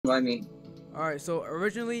Invite me. Alright, so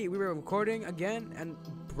originally we were recording again and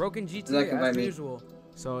broken GTA as per usual.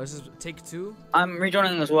 So this is take 2. I'm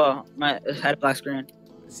rejoining as well. It had a black screen.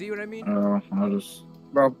 See what I mean? I'll just.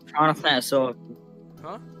 Bro, Piranha Plant, so.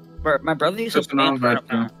 Huh? Bro, my brother used to Just an play invite,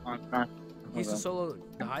 Piranha Plant. He used to solo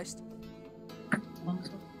the heist?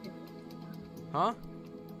 Huh?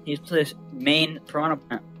 He used to play main Piranha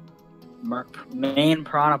Plant. Main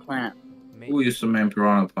Piranha Plant. Who used to main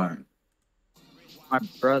Piranha Plant? My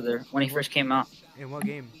brother, when he first came out. In what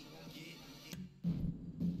game?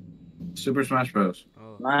 Super Smash Bros.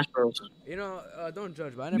 Oh. Smash Bros. You know, don't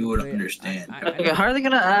judge, but I never You would played. understand. Okay, how are they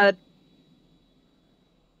gonna add?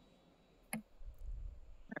 I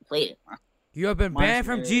played it. You have been banned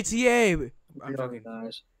from GTA. I'm Bro, joking.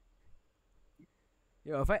 guys.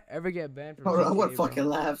 Yo, if I ever get banned from Hold GTA, on, I would bro. fucking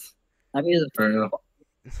laugh. That'd be For real.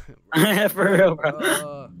 the for real, bro.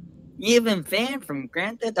 Uh, You've been banned from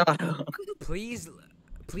Grand Theft Auto. please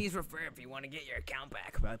refer if you want to get your account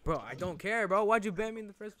back. But bro, I don't care, bro. Why'd you ban me in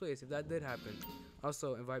the first place if that did happen?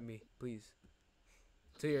 Also, invite me, please.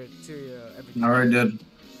 To your everything. I already did.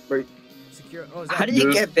 Secure. Oh, How do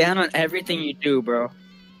you get banned on everything you do, bro?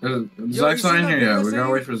 Zach's not in here yet. We gotta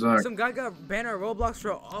wait for Zach. Some guy got banned on Roblox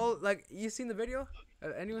for all, like, you seen the video?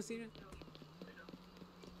 Anyone seen it?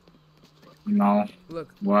 No.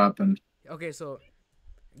 Look. What happened? Okay, so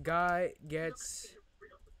guy gets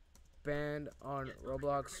banned on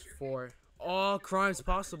Roblox for all crimes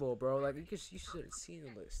possible, bro. Like, you should have seen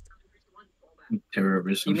the list.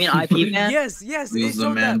 Terrorism. You mean IP ban? Yes, He's the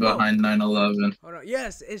man behind 9/11. Hold on.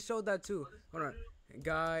 Yes, it showed that too. Hold on.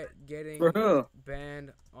 Guy getting Bro.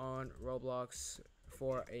 banned on Roblox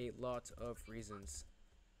for a lot of reasons.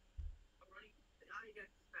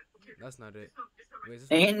 That's not it. Wait, is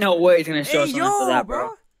this Ain't no way he's gonna show hey, something for that,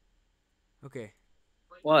 bro. Okay.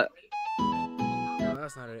 What? No,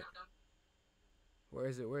 that's not it. Where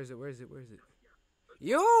is it? Where is it? Where is it? Where is it?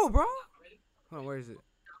 Yo, bro. Hold on, where is it?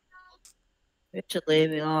 It should lay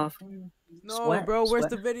me off. No, Sweat, bro. Where's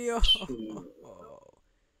sweat. the video?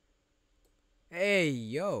 Hey,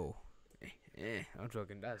 yo. I'm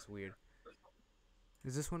joking. That's weird.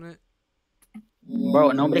 Is this one it?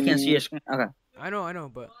 Bro, nobody can see your screen. Okay. I know,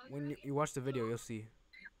 but when you watch the video, you'll see.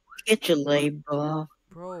 Get your label off.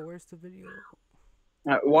 Bro, where's the video?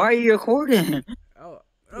 Why are you recording? Oh,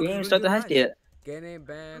 You didn't even start the heist yet. Getting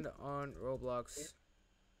banned on Roblox.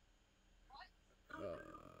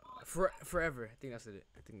 Forever. I think that's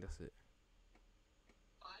it.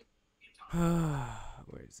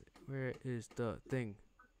 Where is it? Where is the thing?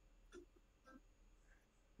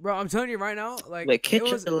 Bro, I'm telling you right now, like, Wait, get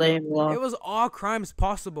your label off. it was all crimes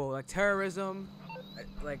possible, like terrorism,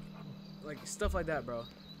 like stuff like that, bro.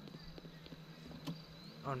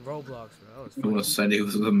 On Roblox, bro. That was Who funny. said he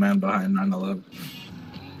was the man behind 9/11?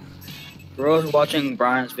 Bro's watching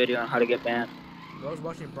Brian's video on how to get banned. Bro, I was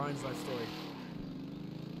watching Brian's life story.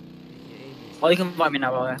 Oh, you can invite me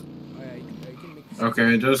now, by the way. Oh yeah, you can make this.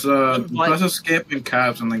 Okay, just press escape in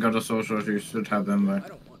caps and then go to socials. You should have them I there.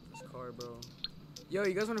 don't want this car, bro. Yo,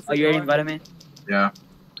 you guys want to? Oh, you already invited me? Yeah.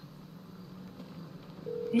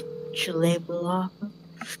 Get your label off.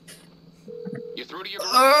 You're through to your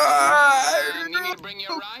garage. You need to bring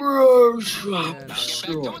your ride. Bro, Yeah, Get back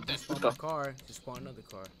to it then. Spawn a car. Just spawn another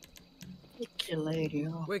car. Get your lady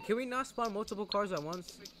off. Wait, can we not spawn multiple cars at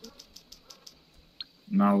once?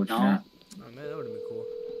 No, we No. can't. Oh man, that would have been cool.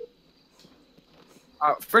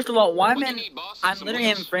 First of all, why What I'm you in? need, boss? I'm Some literally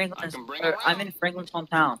in wheels? Franklin's. I can bring I'm around. in Franklin's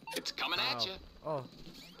hometown. It's coming at you. Oh,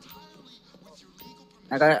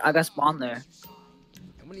 I got spawned there.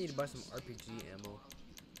 I'm gonna need to buy some RPG ammo.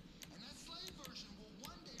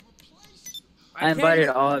 I invited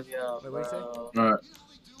can't all of you. Wait, what bro. Alright.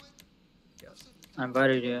 I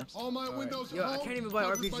invited you. All my Alright. windows Yo, are I up, can't even buy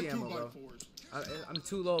covered by RPG ammo, bro. 2x4s. I'm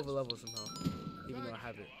too low of a level somehow, even though I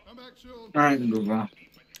have it. I'm back soon. Alright, move on.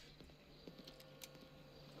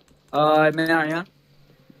 Man,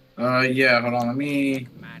 Yeah, hold on. I'm Money.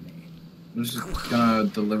 just gonna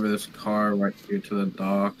deliver this car right here to the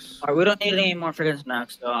docks. Alright, we don't need any more freaking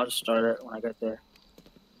snacks, so I'll just start it when I get there.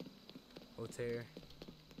 Hotel.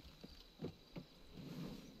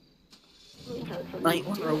 Like,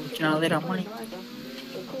 later money.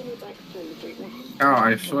 Oh,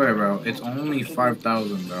 I swear, bro. It's only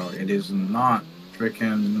 5,000, bro. It is not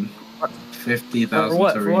freaking 50,000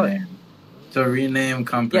 what? to For what? rename. To rename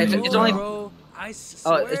company. Yeah, it's only- Bro, I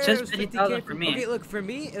swear it says was 50,000 for me. Okay, look, for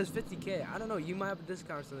me it was 50K. I don't know. You might have a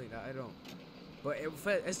discount or something like that. I don't. But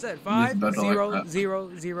it said better like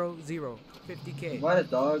 50,000. 50K. What,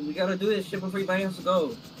 dog? We gotta do this shit before everybody else to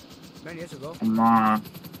go. Man, years ago. Come on.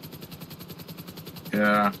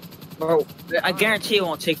 Yeah. Bro, I guarantee it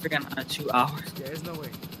won't take freaking 2 hours. Yeah, there's no way.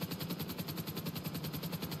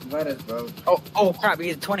 Invite us, bro. Oh crap! We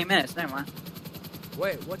get 20 minutes. Never mind.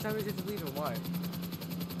 Wait, what time is it to leave and why?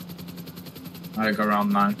 Like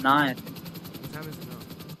around 9. 9. What time is it now?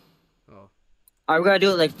 Oh. Alright, we gotta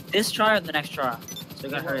do it like this try or the next try. So we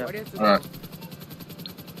gotta hurry up. Why do you have to Alright.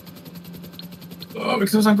 Oh,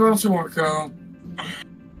 because I'm going to work out.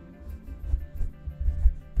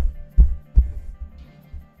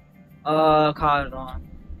 Card on.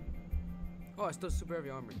 Oh, I still super heavy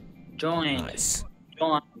armor. Join. Nice.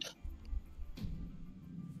 Join.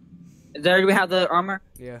 Do we have the armor?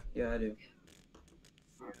 Yeah. Yeah, I do.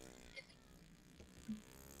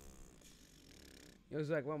 Yo,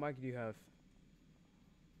 Zach, what mic do you have?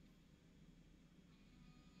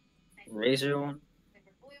 Razor one.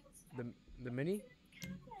 The mini?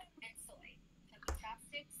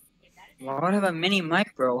 Why would I have a mini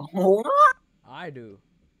mic, bro? What? I do.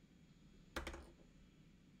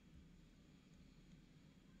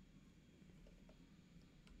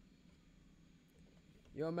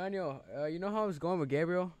 Yo, Manuel, you know how it's going with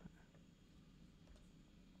Gabriel?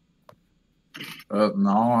 No,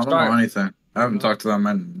 I don't know anything. I haven't talked to them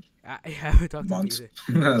in I haven't talked months. to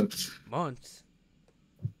him either. Months?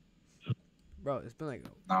 Bro, it's been like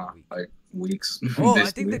a Nah, week. like weeks. Oh, I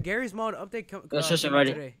This think the week. Gary's Mod update That's just came out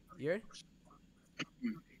ready. today. You heard?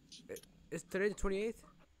 Is today the 28th?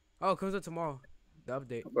 Oh, it comes out tomorrow. The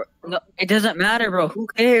update. What No, it doesn't matter, bro. Who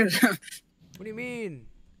cares? do you mean?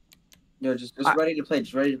 Yo, just ready to play.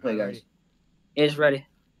 Just ready to play, guys. It's ready.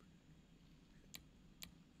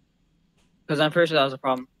 Because I'm pretty sure that was a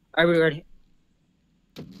problem. Are we ready?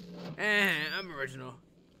 I'm original.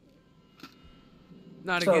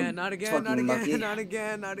 Not So again, not again, not fucking again, lucky. not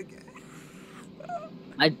again, not again.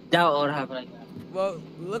 I doubt what would happen again. Well,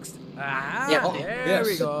 looks. Ah, Yeah, oh, there yes.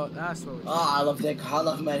 we go. That's what we're Oh, I love dick. I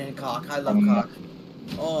love men and cock. I love cock.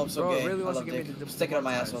 Oh, I'm so Bro, gay. really I wants love to give dick. me the Stick it on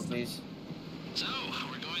my size. asshole, please. So,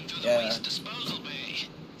 we're going through the Yeah. waste disposal bay.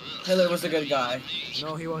 Hitler was a good guy.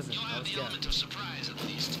 No, he wasn't. You'll That have was the Cap. element of surprise at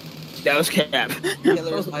least. That was Cap.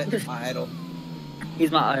 Hitler was my idol. He's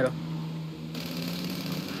my idol.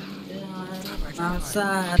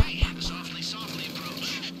 Outside. Softly, softly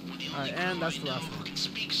approach. Alright, and that's the last one. Can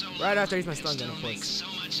speak so Right after he's my stun gun, of makes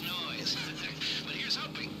course. so much noise. But here's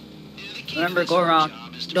hoping. The key Remember, to go this around.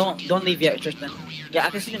 job is to Don't leave yet, Tristan. know your Yeah, I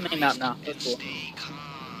can see the mini map now. It's cool. stay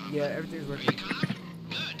calm. Yeah, everything's working.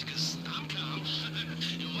 Good, 'cause I'm calm.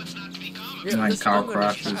 What's not to be calm Yeah, My this car stun gun is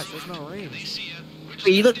crashes. trash. There's no range. They see ya.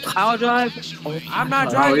 Wait, you look power drive? I'm not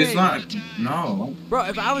No, driving. he's not. No. Bro,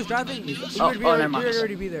 if I was driving, we would never mind.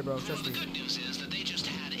 already be there, bro. Trust me. Good news is that they just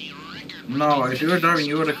had a record. No, if you were driving,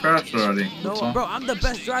 you would have crashed already. No, That's all. bro, I'm the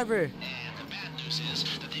best driver. And the bad news is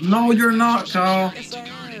that they No, you're not, Kyle. Yes, I am.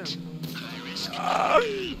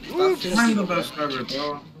 I'm the best driver,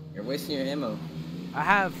 bro. You're wasting your ammo. I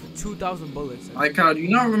have 2,000 bullets. Like, Kyle, do you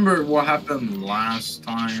not remember what happened last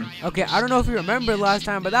time? Okay, I don't know if you remember last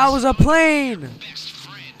time, but that was a plane. best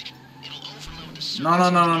friend. It'll overload the No,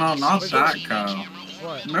 not that, Kyle.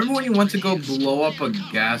 What? Remember when you went to go blow up a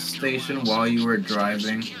gas station while you were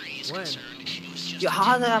driving? When? Yo,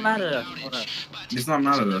 how did that matter? Hold up. He's not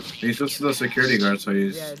mad at us. He's just the security guard, so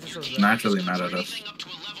he's Yeah, just was naturally mad at us. Opening up to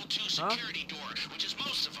a level 2 Huh? security door, which is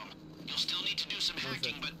most of them. You'll still need to do some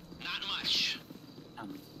hacking, but not much.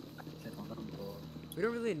 We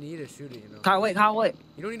don't really need to shoot it, you know. Kyle, wait.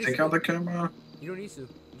 You don't need to Take shoot out the it. camera. You don't need to. You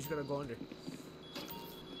just gotta go under.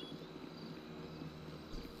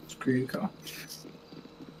 Screw you, Kyle.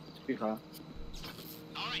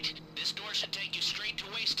 Alright, this door should take you straight to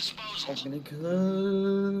waste disposal. I'm gonna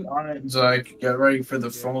go. Alright, Zach, get ready for the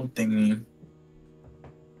phone thingy.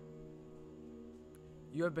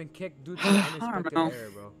 You have been kicked due to unexpected know. error,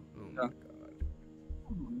 bro. Oh my god.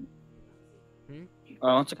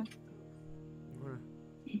 One second.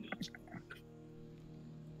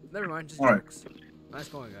 Never mind, just Alright. jokes. Nice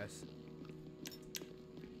going, guys.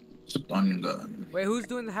 Stun gun. Wait, who's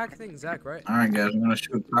doing the hack thing? Zach, right? Alright, guys, I'm gonna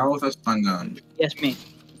shoot Kyle with a stun gun. Yes, me.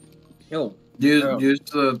 Yo, Use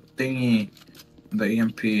the thingy, the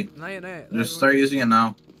EMP. Not yet, not yet. Just start using it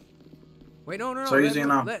now. Wait, no. Start using it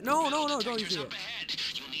now. No, don't use it yet. Up ahead,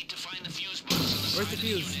 you'll need to find the fuse box. Where's the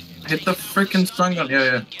fuse? Hit the freaking stun gun.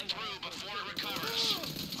 Yeah. Get through before it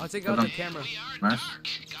recovers. I'll take Hold out on. the camera. Nice.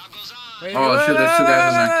 Goggles on. Wait, Oh, shit, there's two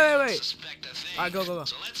guys in there. Wait. Suspect a thing. Alright, go. So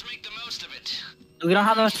let's make the most of it. We don't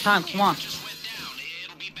have that much time. Come on. Just went down.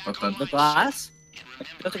 It'll be back What the- online. The glass?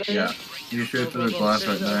 Yeah. You shoot through the Go, glass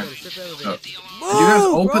straight right to the there. elevator, straight to the Oh. elevator. Did you guys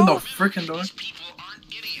Move, open bro. the freaking door? People aren't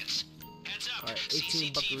idiots. Heads up. Alright,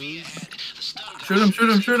 18 buckaroos. The stun Shoot him.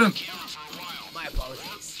 camera for a while. My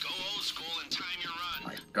apologies. Go old school and time your run.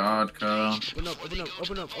 My God, Kyle. Open up. We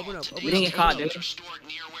didn't get caught, Those dude. are stored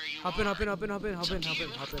near where you Hop in.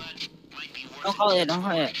 Don't call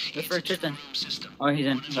it. Wait for Tristan. Oh, he's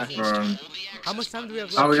in. Okay. Bro. How much time do we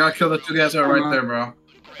have Oh, left? we gotta kill the two guys that are right there, bro.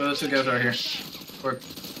 Kill the two guys right here. Quick.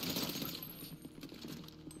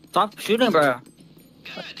 Stop shooting, bro.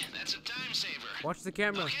 Good. That's a time saver. Watch the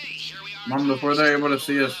camera. Okay, here we are. Mom, before they're able to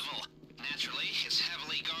see us. Naturally, it's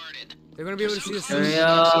heavily guarded. They're gonna be able to see us soon. Hurry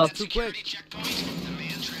up. It's too quick. Checkpoint. The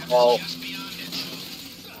man trap Oh. is just beyond it.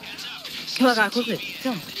 Heads up. Kill that guy quickly.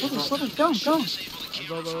 Kill him. Go.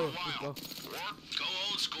 Go. Go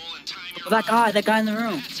old school and time your That guy in the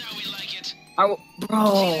room. That's how we like it. Bro.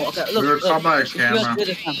 Okay, look. We were look. caught by a Let's camera. do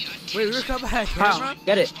this time. Wait, we were cut back. Kyle, Camera?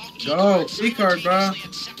 get it. Go! Key card, bro!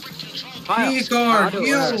 Kyle. Key card! Kyle,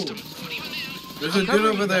 You! whatever. There's a dude covering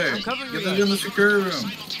over you. there. I'm covering Get you the guys. dude in the security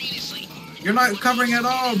room. You're not covering at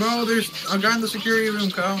all, bro. There's a guy in the security room,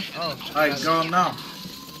 Kyle. Oh. Alright, go now.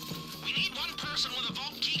 We need one person with a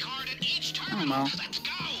vault key card at each I turn. don't know. Let's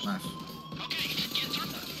go. Nice. Okay, get through.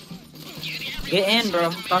 Get here. Get in, bro.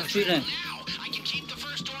 Stop shooting. Now, I can keep the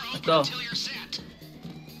first door Let's open go. until you're set.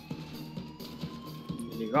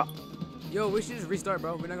 There you go. Yo, we should just restart,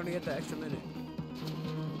 bro. We're not gonna get that extra minute.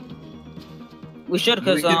 We should, We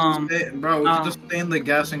cause could just stay in the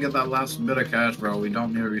gas and get that last bit of cash, bro. We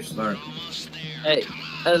don't need to restart. Almost there. hey,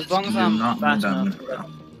 as long as Do I'm not fast need enough. that, bro.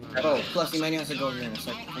 Oh, plus you might have to go here in a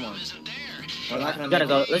second. Come on. Isn't there? We're not gonna We gotta make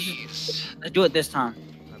go. it. Let's do it this time.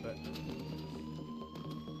 I bet.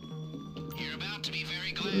 You're about to be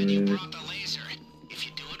very glad you brought the laser. If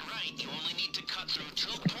you do it right, you only need to cut through 2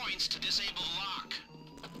 points to disable the lock.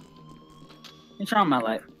 You turn on my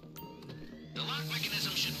light. The lock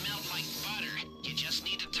mechanism should melt like butter. You just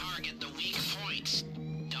need to target the weak points.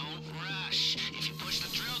 Don't rush. If you push the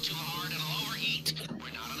drill too hard, it'll overheat.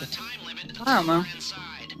 We're not on a time limit. I don't know. We're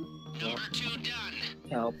inside. Number 2 done.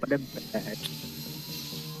 Help the back.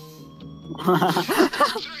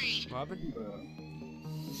 3. What happened?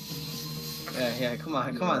 Yeah, come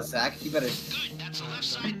on, Zach. You better. Good. That's the left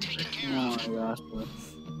side taken care Oh of. my gosh, bro.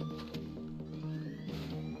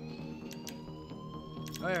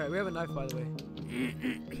 Oh, yeah, we have a knife, by the way.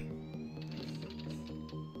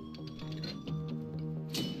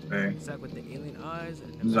 Hey. Zach with the alien eyes.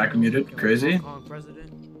 And Zach muted? Crazy? Hong Kong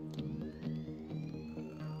president.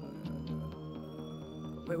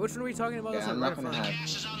 Wait, which one are we talking about? Yeah, That's I'm like not right gonna in front. have.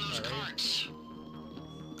 Cash is on those Alright, cards.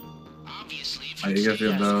 Obviously, if Oh, you guys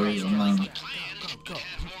get those. I'm plan, Go. you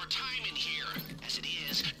have more time in here. As it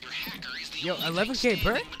is, your hacker is the Yo, only 11K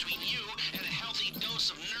per? between you and a healthy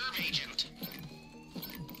dose of nerve agent.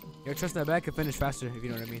 Yo, trust that bag can finish faster, if you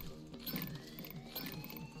know what I mean.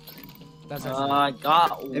 That's I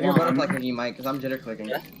got If you're one. butterfly you might, because I'm jitter clicking.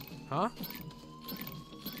 Yeah. Huh?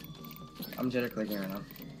 I'm jitter clicking right now.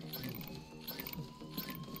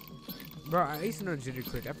 Bro, I used to know jitter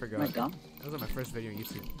click. I Oh my forgot. god. That was on my first video on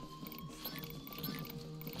YouTube.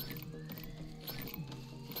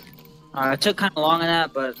 It took kind of long on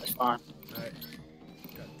that, but it's fine. Alright.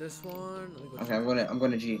 Got this one. Let me go Okay, try. I'm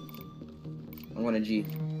going to G. I'm going to G.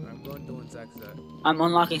 Alright, I'm going to one Zach's at. I'm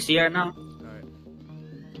unlocking Sierra now. Alright.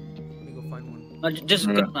 Let me go find one. No, just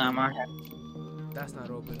Yeah. get them. Alright. That's not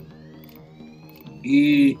open.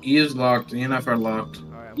 E is locked. E and F are locked.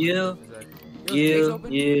 Alright. You- Yo, Jake's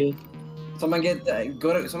open? You. Someone go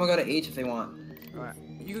to H if they want. Alright.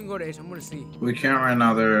 You can go to H. I'm gonna see. We can't right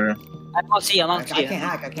now. They're. I'm on C. I'm I on can't C.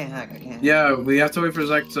 hack. I can't hack. Yeah, we have to wait for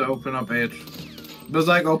Zach to open up H. But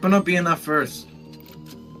Zach, open up E and F first.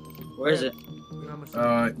 Where is it? We don't have much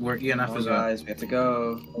time. Where E and F Oh, is at. guys, we have to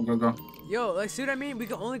go. Go. Yo, like, see what I mean? We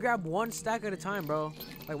can only grab one stack at a time, bro.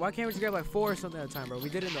 Like, why can't we just grab like 4 or something at a time, bro? We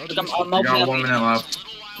did it in the other Look, mission. I'm We opening got up. 1 minute left. A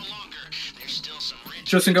little while longer. There's still some rich.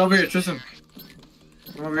 Tristan, go over here. Tristan.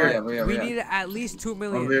 Come over Yeah, here. We need at least 2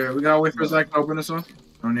 million. Over here. We gotta wait for Zach to open this one.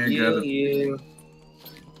 I don't need to grab You.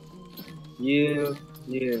 it. You.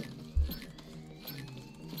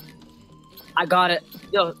 I got it.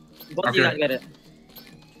 Yo, both of you Okay. gotta get it.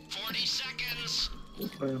 40 seconds.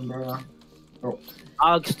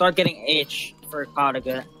 I'll start getting H for Kyle to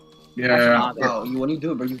get. Yeah. Oh, when you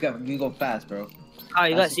do it, bro, you go fast, bro. Kyle,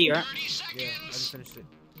 you got C, right? 30 Yeah, I seconds. just finished it.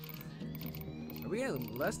 Are we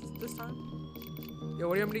getting less this time? Yo,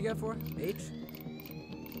 what do you want me to get for? H?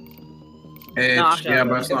 H. No, actually, Yeah, I'm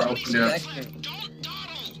but it's not gonna open get yet. the extra- Don't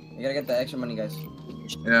dawdle. You gotta get the extra money, guys.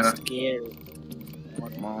 Yeah. Scary.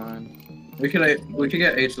 Come on. We could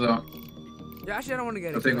get H though. Yeah, actually, I don't want to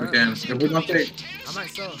get it. I think we 'cause can. If we don't take, I might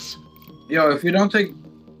sell. yo, if we don't take,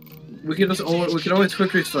 we could always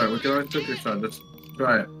quick restart. Let's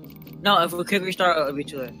try it. No, if we quick restart, it'll be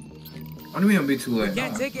too late. What do you mean it'll be too We late?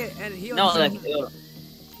 can't take it, and he No, only like,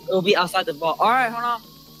 it'll be outside the vault. Alright, hold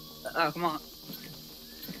on. Come on.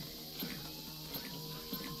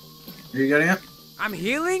 Are you getting it? I'm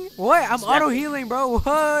healing? What? I'm Snap. auto healing, bro.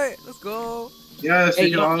 What? Let's go. Yes, Hey,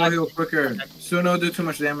 you can yo, auto heal quicker. Soon it'll do too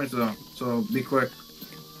much damage though, so be quick.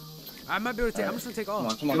 I might be able to take. I'm just gonna take Come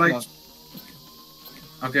all. on, come on, Like- come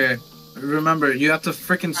on. Okay, remember you have to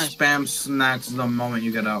freaking Nice. spam snacks the moment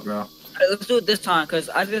you get out, bro. Alright, let's do it this time, cause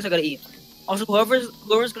I guess I gotta eat. Also, whoever's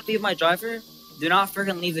gonna be my driver, do not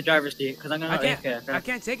freaking leave the driver's seat, cause I'm gonna I can't. AFK, okay? I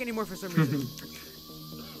can't take anymore for some reason.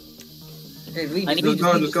 Okay, leave, I need- leave,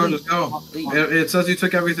 Just go, just go. leave. It says you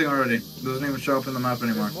took everything already. It doesn't even show up in the map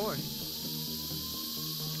anymore. There's more.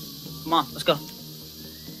 Come on, let's go. Working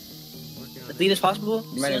on As it. lead as possible,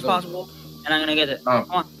 You as might soon as as well. possible, and I'm gonna get it. Oh.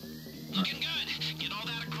 Come on, Looking good. Get all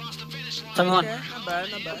that across the finish line. tell me one. Okay, not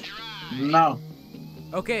bad, not bad. No.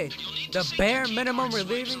 Okay, the bare minimum we're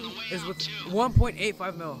leaving is with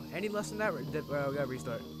 1.85 mil. Any less than that, we gotta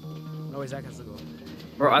restart. No, wait, Zach has to go.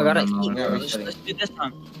 Bro, I gotta No, eat. no, Bro. no, Let's no. do it this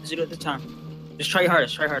time. Let's do it this time. Just try your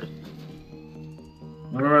hardest. Try your hardest.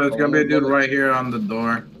 Alright, there's gonna be a dude right here on the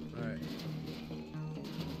door. Alright.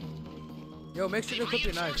 Yo, make sure to equip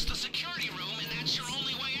your Reinforce knife. the security room, and that's your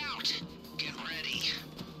only way out. Get ready.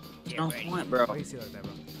 No point, bro. Why you see it like that,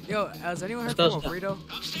 bro? Yo, has anyone heard Let's from go, Alfredo?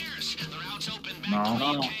 Upstairs. The route's open. Back No. to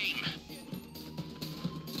the No. game.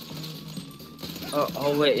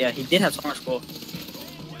 Oh wait, yeah, he did have summer school.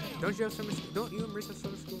 Don't you have summer school? Don't you and Maurice have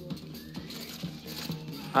summer school? Bro?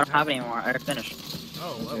 I don't have it anymore. I finished.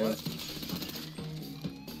 Oh, what? Yeah. What?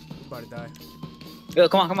 We're about to die. Yo,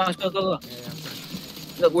 come on, let's go. Yeah, I'm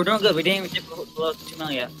trying. Look, we're doing good. We didn't even dip below 2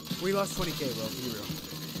 million yet. We lost 20k, bro. Be real.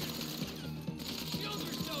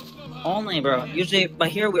 Only, bro. Usually, by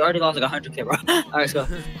here, we already lost like 100k, bro. Alright, let's go. Yo,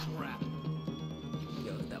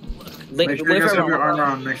 that blood. Wait, Make sure wait you guys for have your everyone. armor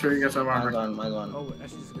on. Make sure you guys have My armor. gun, my gun. Oh,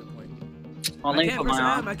 actually, that's a good point. Oh, I let me can't put press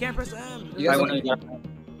mine M. on. I can't press M. You I guys want to have- do that.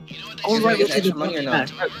 You know what they Oh, say? guys right, get let's do extra the money or no?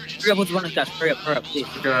 Hurry up, let's run this fast. Hurry up, please.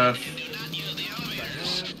 Okay. Do not use the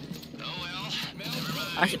elevators. Oh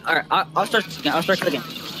well. Actually, alright, I'll start clicking.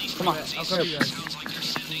 Come on. I'll cover you guys. Sounds like they're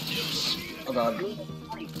sending news. Oh god.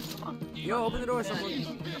 Yo, open the door, someone.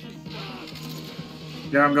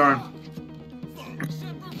 Yeah, I'm going.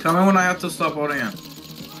 Tell me when I have to stop holding it.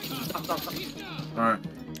 Stop. Alright.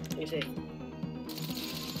 Stay safe.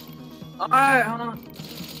 Alright, hold on.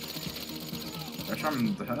 I shot him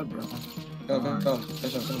in the head, bro. Go.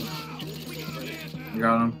 Push him. You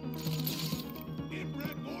got him.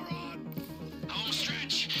 Home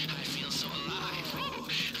stretch. I feel so alive. Woo.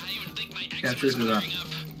 I even think my Can't shoot through that.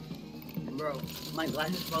 Bro, my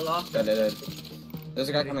glasses fell off. Dead. There's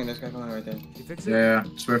a guy coming right there. You fix it? Yeah.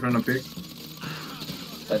 Spray from the peak.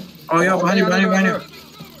 Dead. Oh, yeah, behind you. I got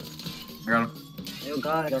him. Oh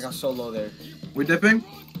god. I got so low there. We dipping?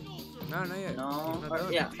 No, not yet. No. He's not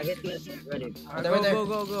done. Yeah, I guess we're ready. Alright, Right there.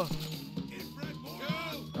 go.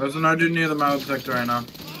 There's another dude near the metal detector right now. I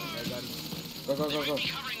got him. Go. Go. Alright.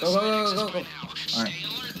 Stay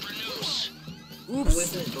alert for news. Wait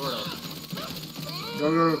Oops. for the door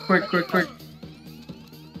though. Go. Quick.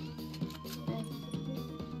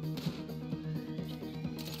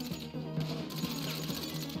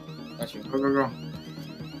 Got you. Go.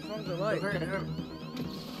 Phones are light. Hurry.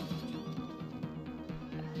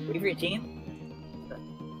 Wait for your team.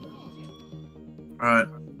 Alright.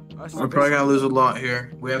 We're probably gonna lose a lot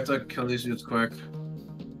here. We have to kill these dudes quick.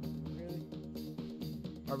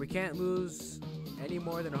 Or we can't lose any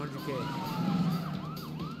more than 100k.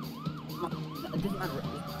 Come on. It doesn't matter.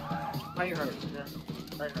 Try your hardest.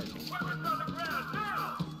 Try your hardest.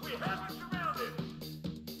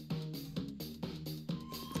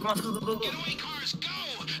 Come on, go. Getaway cars, go.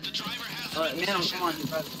 The driver has Man, come on, you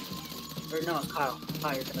brother. Or no, it's Kyle.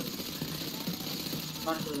 Kyle, you're brother. Come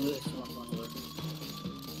on to the Lewis. Come on, Lewis.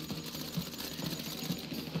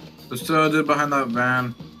 There's still a dude behind that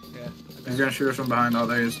van. Yeah. He's gonna shoot us from behind. Oh,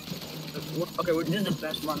 there he is. Okay, we're doing the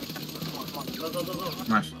best run. Come on. Go.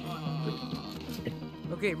 Nice.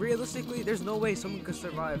 Okay, realistically, there's no way someone could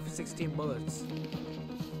survive 16 bullets.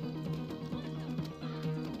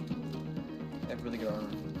 They have really good armor.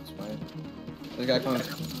 It's fine. There's a guy coming.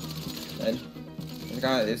 Dead.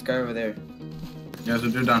 This guy over there. Yeah, there's a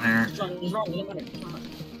dude down here. He's wrong. Doesn't matter.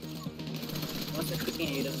 Once they're cooking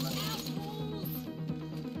it, it doesn't matter.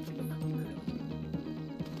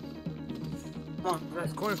 Come on,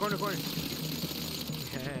 guys. Corner.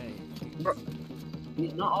 Hey. Bro,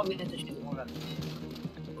 not all we have to shoot one guy.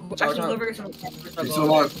 Ciao. Actually, whoever gets He's still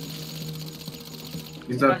alive.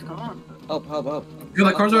 He's Guys, dead. come on. Help. Dude,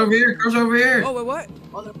 the car's over here. Oh, wait, what?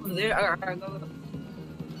 Oh, they're over there. Alright, go.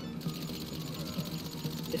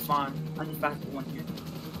 It's fine. I just backed one here.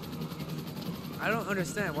 I don't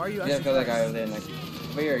understand. Why are you Yeah, actually kill that guy fast? over there. Like,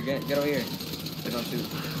 over here. Get over here. They don't shoot.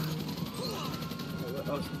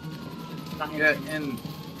 Get in.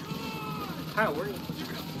 Kyle, where are you?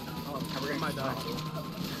 I might die.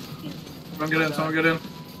 Someone get in. Someone get in.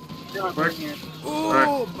 Quick. Ooh,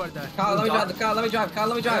 I'm about to die. Kyle, let me drive. Kyle, let me drive. Kyle,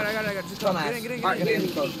 let me drive. I got it. Just Come come. on. Get in, get in, Alright, get you're in.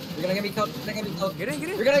 gonna get me killed. You're gonna get me killed. You're gonna get me killed. Get in, get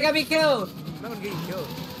in. You're gonna get me killed. I'm not gonna get you killed.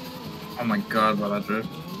 Oh my god, bro, that drift.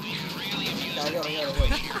 Kyle, I got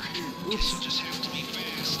it. This will just have to be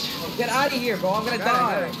fast. Get out of here, bro. I'm gonna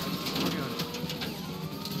die.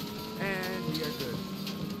 And we are good.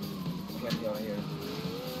 Okay, go here.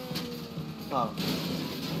 Oh.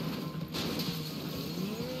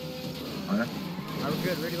 Oh, yeah? Alright, we're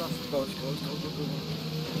good. Already lost. Go.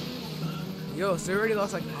 Yo, so we already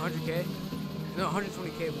lost like 100k? No,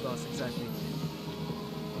 120k we lost, exactly.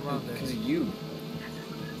 Around there. Because of you.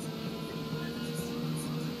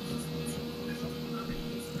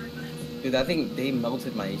 Dude, I think they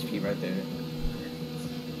melted my HP right there.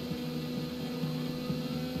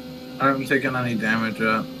 I haven't taken any damage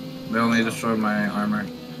yet. They only destroyed my armor.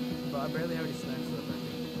 But I barely have any snacks left, I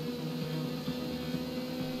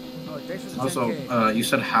think. Oh, thanks for the Also, 10K. you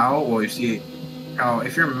said how? Well, you see, how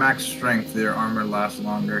if you're max strength, your armor lasts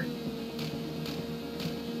longer.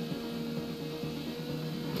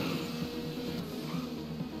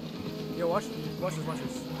 Yo, watch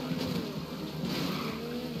this.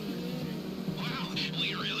 Wow,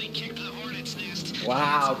 we really kicked the hornet's nest.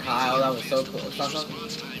 Wow, Kyle, that was so cool. Stop.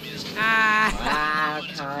 Response time is Wow,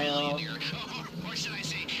 Kyle. billionaire. Or should I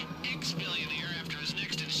say, ex-billionaire after his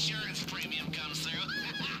next insurance premium comes through.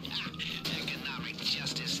 Economic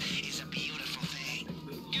justice is a beautiful thing.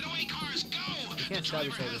 Get away, cars, go! You can't stop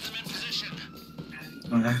each Driver other. has them in position.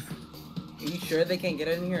 Are you sure they can't get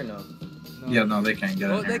in here or no? No. Yeah, no, they can't get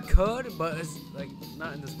Well, in they here. could, but it's like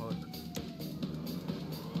not in this mode.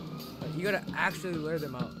 Like, you gotta actually lure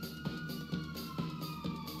them out.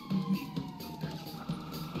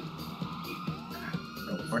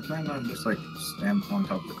 Why can't I not just like stand on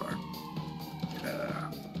top of the car?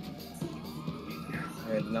 Yeah.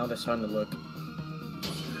 Alright, now they're starting to look.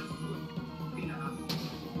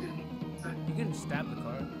 You can stab the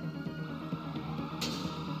car.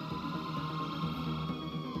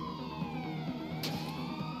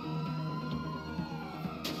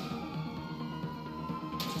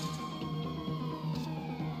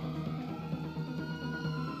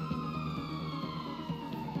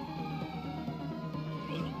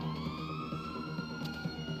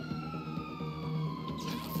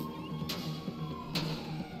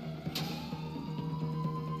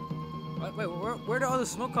 Wait, where did all the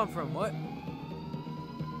smoke come from? What?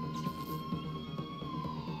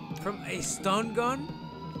 From a stun gun?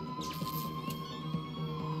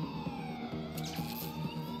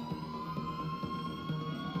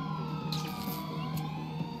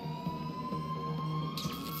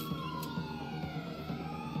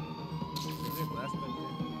 Is there glass back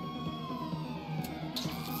there?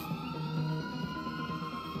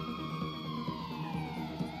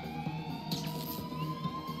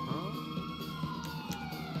 Huh?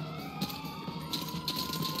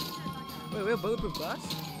 Wait, we have bulletproof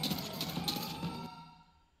glass?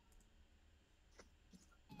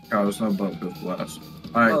 Oh, there's no bulletproof glass.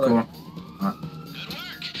 Alright, Oh, cool. Good work.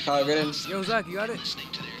 Kyle, get in. Yo, Zach, you got it? Listening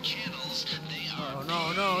to their channels, they are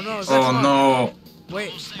Oh, no, Zach, Oh come on. no! Wait,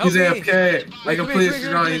 He's help me. AFK! I Wait, completely come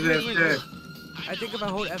forgot here, he's come here. AFK. I think if I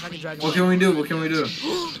hold F, I can drag him What out. can we do? What can we do?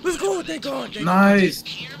 Let's go, thank God. Nice!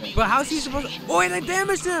 But how's he supposed to... Oh, wait, I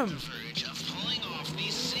damaged him! verge of pulling off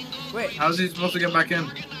these single Wait, How's he supposed to get back in?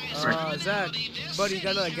 Zach, buddy, you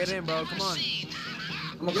gotta get in, bro. Come on.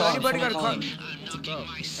 I'm gonna Yo, call him. anybody got a car? I'm gonna Bro,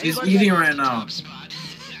 He's anybody eating got- right now.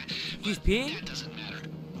 He's peeing?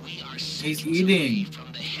 He's eating.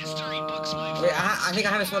 Wait, I think I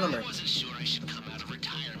have his phone number. Wasn't sure I should come out of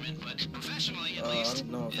retirement, but professionally at I least.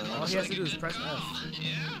 don't know if I All have he has to do is press F.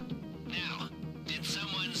 Yeah? Now, did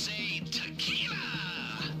someone say tequila?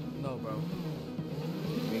 No, bro.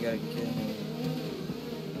 We gotta kill him.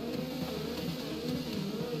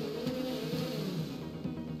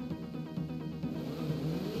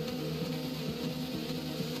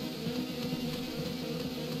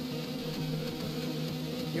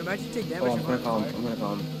 You imagine you take damage. Oh, I'm and gonna run call him. fire? I'm gonna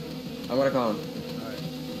call him. I'm gonna call him. Alright.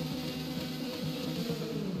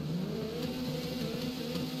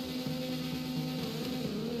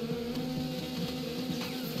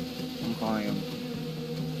 I'm calling him.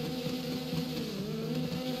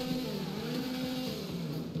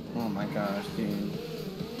 Oh my gosh, dude.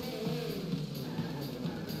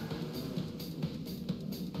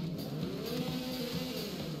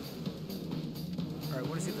 Alright,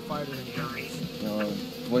 wanna see if the fire does any damage. No,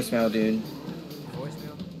 voicemail, dude.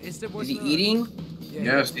 Voicemail? Instant voicemail? Is he eating? Yeah.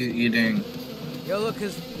 Yes, he's eating. Yo, look,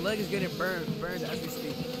 his leg is getting burned as we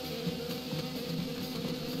speak.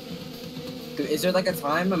 Dude, is there like a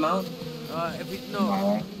time amount? If we no.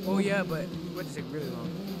 No. Oh yeah, but what does it really long?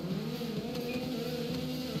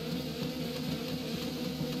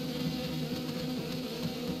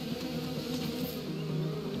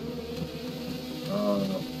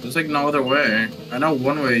 There's like no other way. I know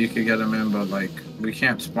one way you could get him in, but like we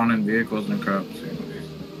can't spawn in vehicles and crap.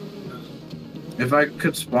 If I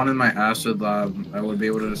could spawn in my acid lab, I would be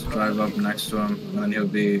able to just drive up next to him, and then he'll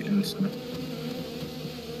be instant.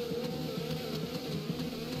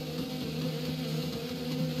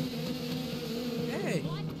 Hey.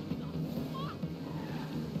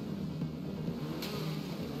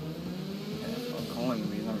 I'm calling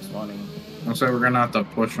him, he's not responding. Looks like we're gonna have to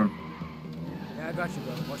push him. Yeah, I got you,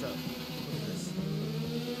 bro. Watch out. Look at this.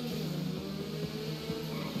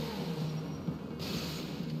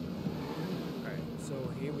 Alright, so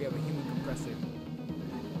here we have a human compressor.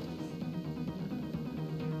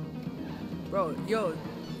 Bro, yo.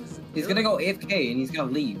 He's gonna go AFK and he's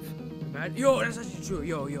gonna leave. Yo, that's actually true.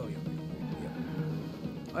 Yo.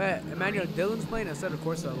 Oh yeah, Emmanuel, Dylan's playing instead of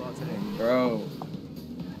Corsa a lot today. Bro.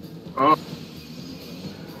 Oh,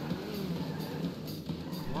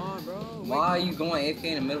 Come on, bro. Why are you going AFK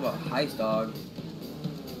in the middle of a heist, dog?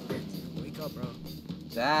 Wake up, bro.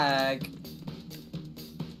 Zach.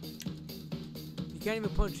 You can't even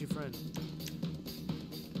punch your friend.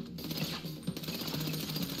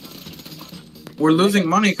 we're losing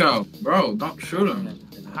money, Kyle. Bro, don't shoot him.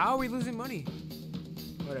 How are we losing money?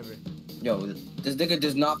 Whatever. Yo, this nigga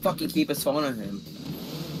does not fucking keep his phone on him.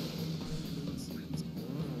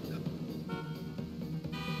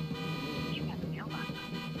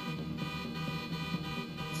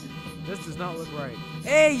 This does not look right.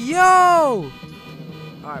 Hey, yo!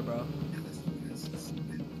 Alright, bro.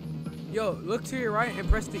 Yo, look to your right and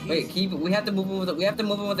press the E. Wait, we have to move him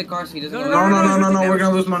with the car so he doesn't No, go. No, we're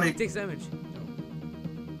gonna lose money. He takes damage.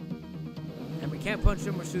 And we can't punch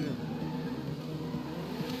him or shoot him.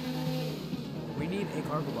 We need a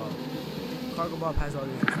cargo bob. Cargo bob has all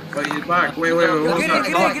these. But he's back. Wait, what Yo, was get that?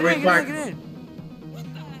 in, Fuck, get wait, in, back. get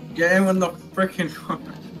in. Get in with the freaking car.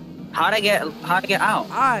 How'd I get out?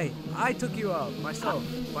 I took you out myself.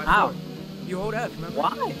 By How? foot. You hold F, remember?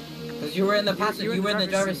 Why? Because you were in the passenger, you were in the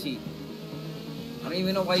driver's seat. I don't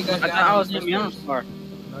even know why you guys I got thought I out was in in the the first place. car.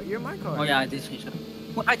 No, you're in my car. Oh yeah, I did change that.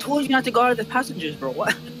 Well, I told you not to go out of the passengers, bro.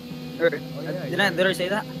 What? Or, Oh, yeah, did I say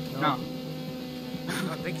that? No. I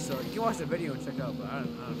don't think so. You can watch the video and check out, but I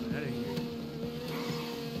didn't hear it.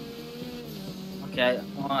 Okay,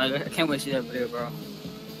 well, I can't wait to see that video, bro.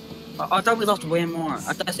 I thought we lost way more. I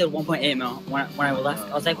thought I said 1.8 mil when I left.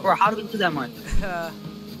 I was like, bro, how did we lose that much?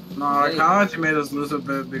 No, Kyle actually made us lose a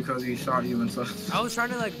bit because he shot you and stuff. I was trying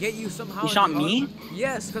to like get you somehow. You in shot the car. me?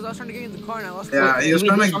 Yes, because I was trying to get you in the car and I lost. Yeah, 40. he was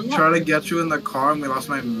Did we trying lose to some try to get you in the car and we lost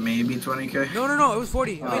like maybe 20k. No, it was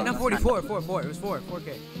 40. I mean, Oh, not that's 44. not 4. It was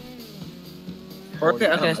 4K.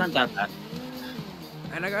 Okay, it's not that bad.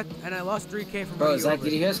 And I lost 3K from. Bro, running Zach, over.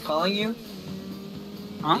 did you hear us calling you?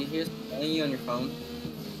 Huh? Did you hear us calling you on your phone?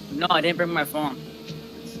 No, I didn't bring my phone.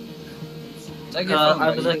 Check your phone, I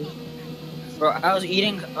bro. was like, bro, I was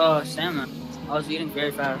eating salmon. I was eating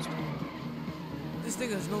very fast. This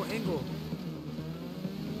thing has no angle.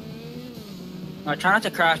 Try not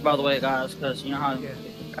to crash, by the way, guys, because you know how. Yeah.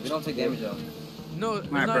 We don't take damage though. No, it's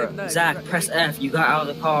Alright, not bro. even that. Zach, press F. You got out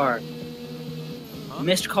of the car. Huh?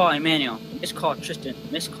 Missed call, Emmanuel. Missed call, Tristan.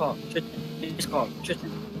 Missed call, Tristan. Missed call,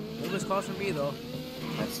 Tristan. No missed calls from me though.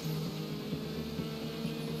 That's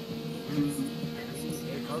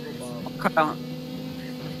Hey, cargo bomb. Cut down.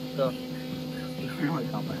 Go.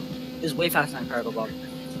 It's way faster than cargo bob.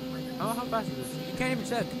 How fast is this? You can't even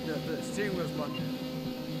check. The steering wheel's blocked.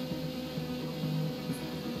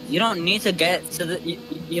 You don't need to get to the.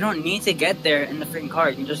 You don't need to get there in the freaking car.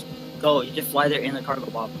 You can just go. You just fly there in the cargo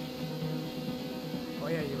bob. Oh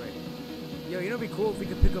yeah, you're right. Yo, you know, it'd be cool if we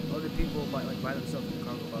could pick up other people by themselves in the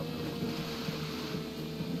cargo bomb.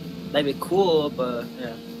 That'd be cool, but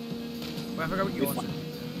yeah. But I forgot we Be can watch fun.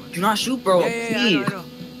 it. Do not shoot, bro. Yeah, Please. I know.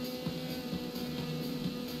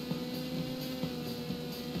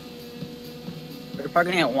 They're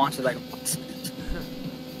probably gonna get wanted like a box.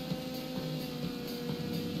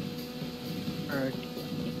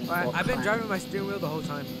 I've been driving my steering wheel the whole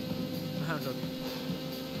time. I'm joking.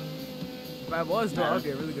 If I was, though, I'd be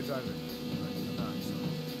a really good driver. But I'm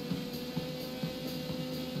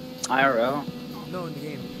not, IRL. so. No, in the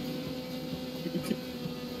game.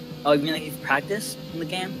 Oh, you mean like you've practiced in the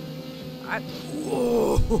game?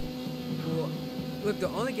 Whoa! Well, look, the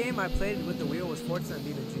only game I played with the wheel was Forza and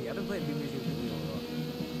BeamNG. I've been playing BeamNG with the wheel a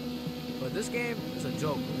lot. But this game is a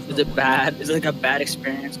joke. There's Is no it point. bad? Is it like a bad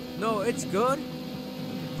experience? No, it's good.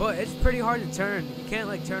 But it's pretty hard to turn. You can't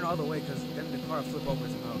like turn all the way because then the car will flip over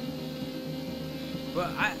somehow. But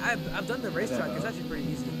I've done the racetrack. It's actually pretty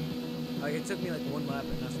easy. Like it took me like 1 lap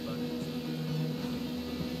and that's about it.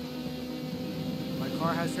 My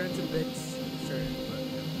car has turned to bits, sure. But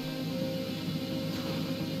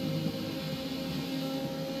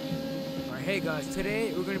alright, hey guys,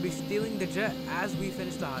 today we're gonna be stealing the jet as we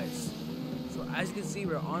finish the heist. So as you can see,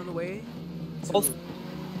 we're on the way to. Oh.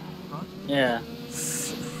 Huh? Yeah.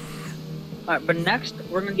 Alright, but next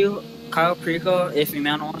we're gonna do Kyle Perico if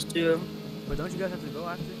Iman wants to. But don't you guys have to go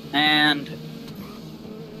after? And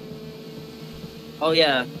oh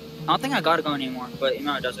yeah, I don't think I gotta go anymore, but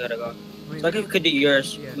Iman does gotta go. I mean, So I think we could do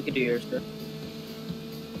yours. Yeah. We could do yours too.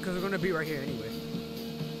 because we're gonna be right here anyway.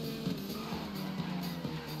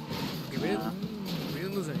 Okay, we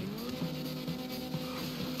didn't lose any.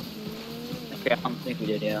 Okay, I don't think we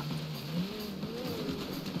did. Yeah.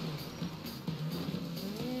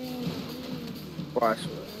 Gosh.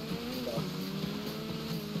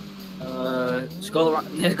 Just go the wrong,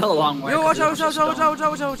 go the long way. Yo, watch 'cause out, it's watch just out, stone. watch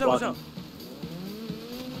out, watch out, watch out, watch out.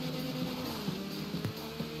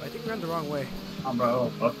 I think we're on the wrong way. Oh,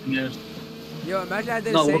 bro. Fucking yes. Yo, imagine I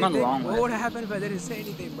didn't No, say we're on the anything. wrong What way. would have happened if I didn't say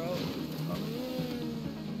anything, bro?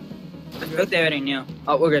 I think they already knew.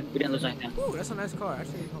 Oh, we're good. We didn't lose anything. Ooh, that's a nice car.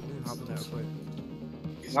 Actually, help me hop in there real quick.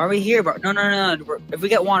 Why are we here, bro? No, no, no, no. If we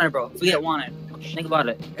get wanted, bro. If we get wanted. Think about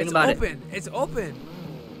it. Think It's about it. open. It's open.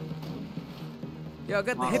 Yo, I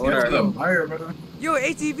got the Oh, hippie. whatever. logo. Buyer, brother. Yo,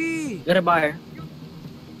 ATV. Get a buyer.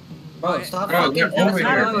 Bro, stop Bro, fucking get over fucking here,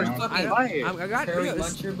 around, bro. fucking I got Harry yo,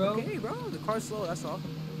 it's Muncher, bro. Okay, bro. The car's slow. That's all.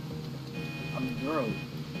 Bro.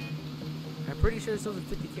 I'm pretty sure it's over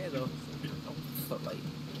 50K though. So, like,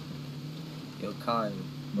 yo, Kyle.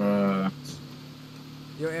 Bruh.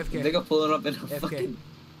 Yo, FK. They go pulling up in a FK. fucking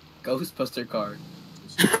Ghostbuster car.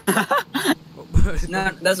 No,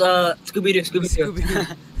 that's Scooby-Doo. Scooby-Doo.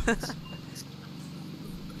 Scooby-Doo.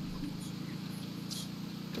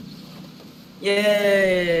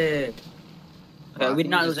 Yay! Okay, we did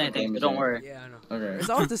not Just lose took anything. damage Don't there. worry. Yeah, I know. Okay. It's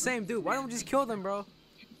always the same, dude. Why don't we just kill them, bro?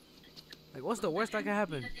 Like, what's the worst that can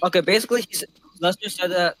happen? Okay, basically, Lester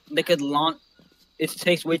said that they could launch. It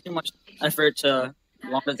takes way too much effort to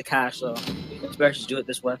launder the cash, so it's better to do it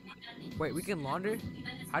this way. Wait, we can launder?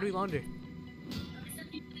 How do we launder?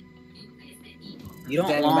 You don't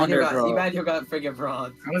Damn, launder, you bro. got friggin'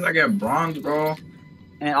 bronze. How did I get bronze, bro?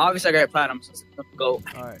 And obviously, I got platinum, so let's go.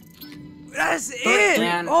 Alright. That's it!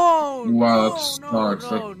 Man. Oh, Wow, no, it sucks. no, That's no,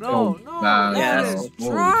 so no, bad. Yeah, that that's is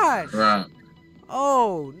so trash! Right.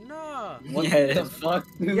 Oh, no. What Yeah. the fuck?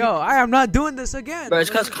 Yo, I am not doing this again. Bro, it's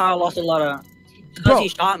because Kyle lost a lot of. Because Bro. he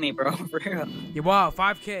shot me, bro. For real. Yeah, wow,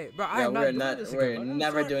 5K. Bro, I Yeah, am not doing this we're again, bro.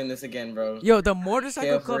 never doing this again, bro. Yo, the motorcycle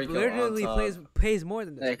Kale club Perico literally on top. pays more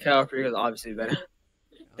than this. Yeah, Kyle Perico is obviously better.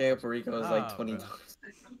 Kale Perico is like Ah, 20 bro.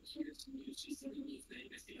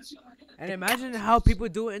 And imagine how people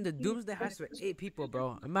do it in the Doomsday Heist with 8 people,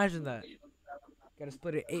 bro. Imagine that. Gotta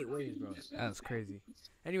split it 8 ways, bro. That's crazy.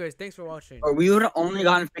 Anyways, thanks for watching. Or we would have only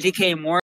gotten 50K more.